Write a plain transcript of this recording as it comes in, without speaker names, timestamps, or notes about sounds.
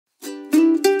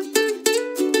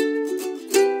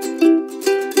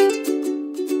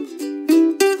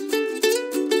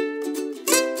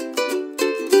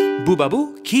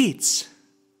Bubaboo Kids.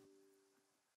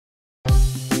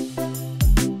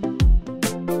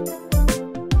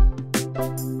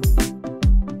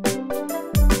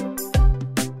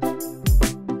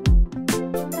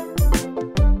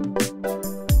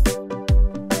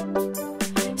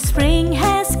 Spring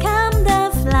has come,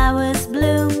 the flowers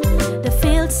bloom, the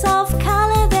fields of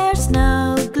color, there's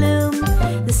no gloom.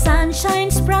 The sun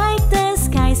shines bright, the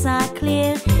skies are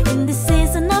clear. In this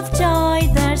season of joy,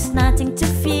 there's nothing to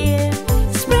fear.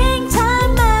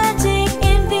 Springtime magic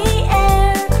in the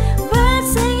air,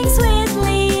 birds singing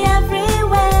sweetly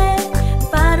everywhere.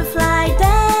 Butterfly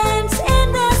dance in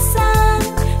the sun,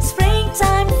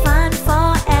 springtime fun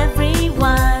for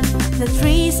everyone. The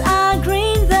trees are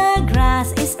green, the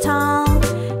grass is tall,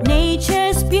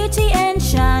 nature's beauty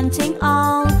enchanting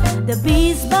all. The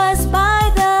bees buzz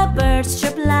by, the birds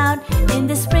chirp loud. In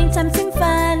the springtime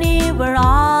symphony, we're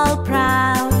all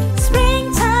proud.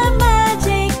 Springtime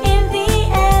magic in the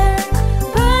air,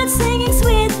 birds singing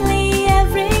sweetly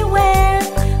everywhere.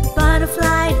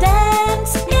 Butterfly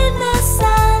dance in the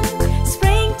sun,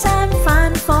 springtime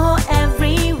fun for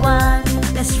everyone.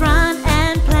 Let's run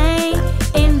and play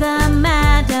in the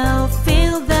meadow,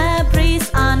 feel the breeze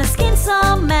on our skin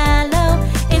so mellow.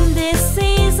 In this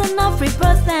season of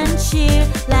rebirth and cheer,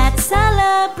 let's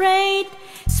celebrate.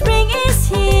 Spring is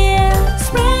here,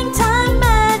 springtime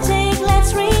magic,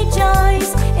 let's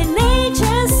rejoice. In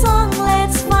nature's song,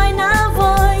 let's find our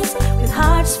voice. With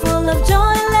hearts full of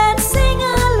joy, let's sing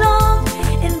along.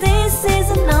 In this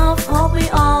season of hope, we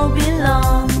all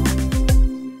belong.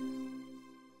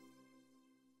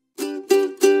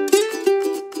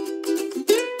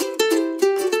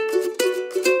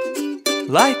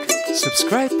 Like,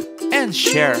 subscribe, and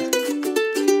share.